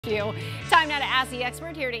you. Time now to Ask the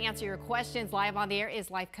Expert. Here to answer your questions live on the air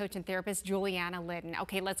is life coach and therapist Julianna Lyddon.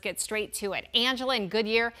 Okay, let's get straight to it. Angela in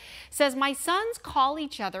Goodyear says, my sons call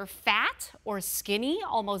each other fat or skinny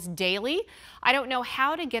almost daily. I don't know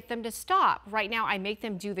how to get them to stop. Right now, I make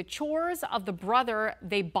them do the chores of the brother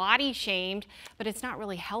they body shamed, but it's not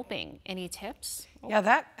really helping. Any tips? Yeah,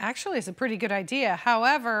 that actually is a pretty good idea.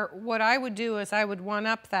 However, what I would do is I would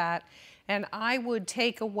one-up that, and I would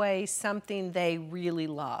take away something they really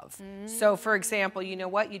love. So, for example, you know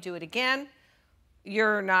what? You do it again,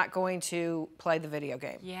 you're not going to play the video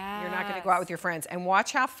game. Yes. You're not going to go out with your friends. And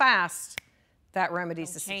watch how fast that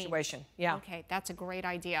remedies the situation. Yeah. Okay, that's a great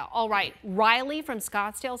idea. All right, Riley from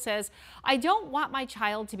Scottsdale says, I don't want my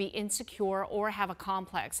child to be insecure or have a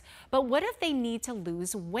complex, but what if they need to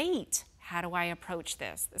lose weight? How do I approach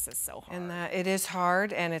this? This is so hard. And it is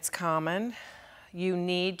hard, and it's common. You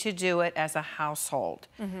need to do it as a household.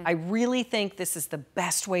 I really think this is the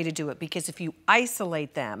best way to do it, because if you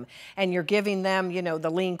isolate them and you're giving them, you know, the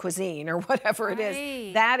lean cuisine or whatever it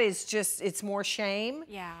is, that is just, it's more shame.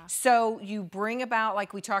 Yeah. So you bring about,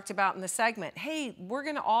 like we talked about in the segment, hey, we're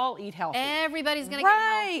gonna all eat healthy. Everybody's gonna get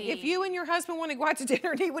healthy. If you and your husband want to go out to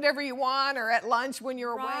dinner and eat whatever you want, or at lunch when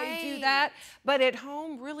you're away, do that. But at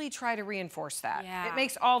home, really try to reinforce that. It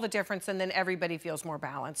makes all the difference, and then everybody feels more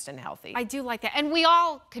balanced and healthy. I do like that. And we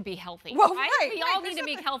all could be healthy. Well, We all need to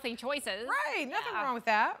make healthy choices. Right, nothing wrong with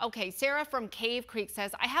that. Okay, Sarah from Cave Creek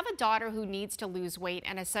says, I have a daughter who needs to lose weight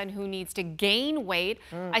and a son who needs to gain weight.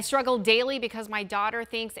 I struggle daily because my daughter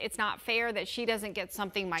thinks it's not fair that she doesn't get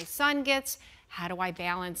something my son gets. How do I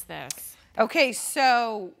balance this? Okay,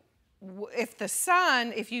 so if the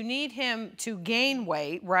son, if you need him to gain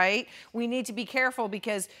weight, right, we need to be careful,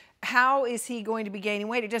 because how is he going to be gaining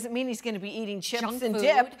weight? It doesn't mean he's going to be eating chips and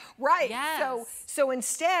dip. Right. Yes. So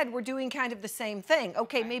instead, we're doing kind of the same thing.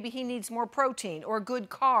 Okay, maybe he needs more protein or good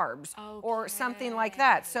carbs or something like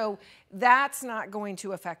that. So that's not going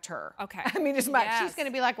to affect her. Okay. I mean, as much. She's going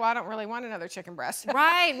to be like, well, I don't really want another chicken breast.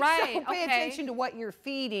 Right. So pay attention to what you're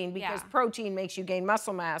feeding, because protein makes you gain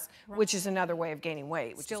muscle mass, which is another way of gaining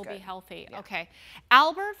weight, which Still is good. be healthy. Okay.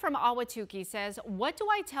 Albert from Ahwatukee says, what do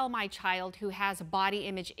I tell my child who has body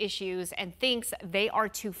image issues and thinks they are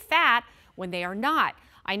too fat when they are not?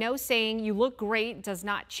 I know saying you look great does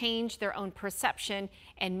not change their own perception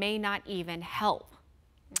and may not even help.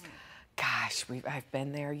 Gosh, I've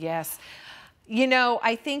been there, yes. You know,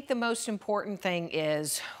 I think the most important thing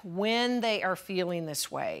is when they are feeling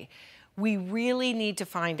this way, we really need to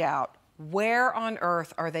find out, where on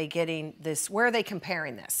earth are they getting this? Where are they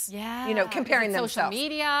comparing this? Yeah. You know, comparing themselves. Social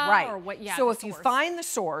media? Right. Or what, so if you find the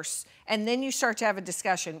source and then you start to have a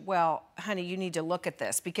discussion, well, honey, you need to look at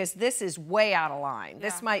this, because this is way out of line.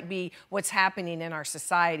 This might be what's happening in our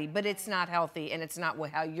society, but it's not healthy, and it's not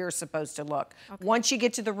how you're supposed to look. Once you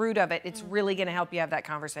get to the root of it, it's really going to help you have that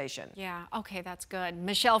conversation. Yeah, okay, that's good.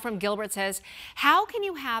 Michelle from Gilbert says, how can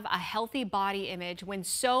you have a healthy body image when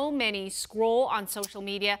so many scroll on social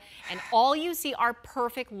media and all you see are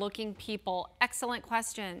perfect looking people? Excellent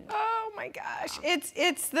question. Oh my gosh,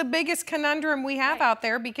 it's the biggest conundrum we have out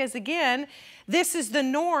there, because again, this is the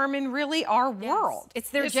norm in really our world. It's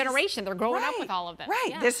their generation. They're growing up with all of this.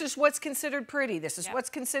 Right. This is what's considered pretty. This is what's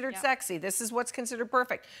considered sexy. This is what's considered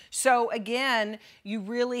perfect. So again, you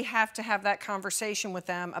really have to have that conversation with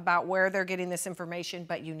them about where they're getting this information,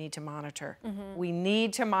 but you need to monitor. We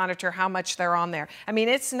need to monitor how much they're on there. I mean,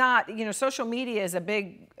 it's not, you know, social media is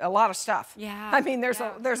a lot of stuff. Yeah. I mean, there's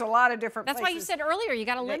a lot of different That's places. why you said earlier, you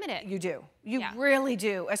got to limit it. You do. You really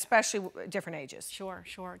do, especially different ages. Sure,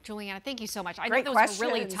 sure. Julianna, thank you so much. I Great know those were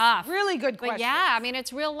really questions. tough. Really good questions. But yeah, I mean,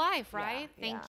 it's real life, right? Thank you.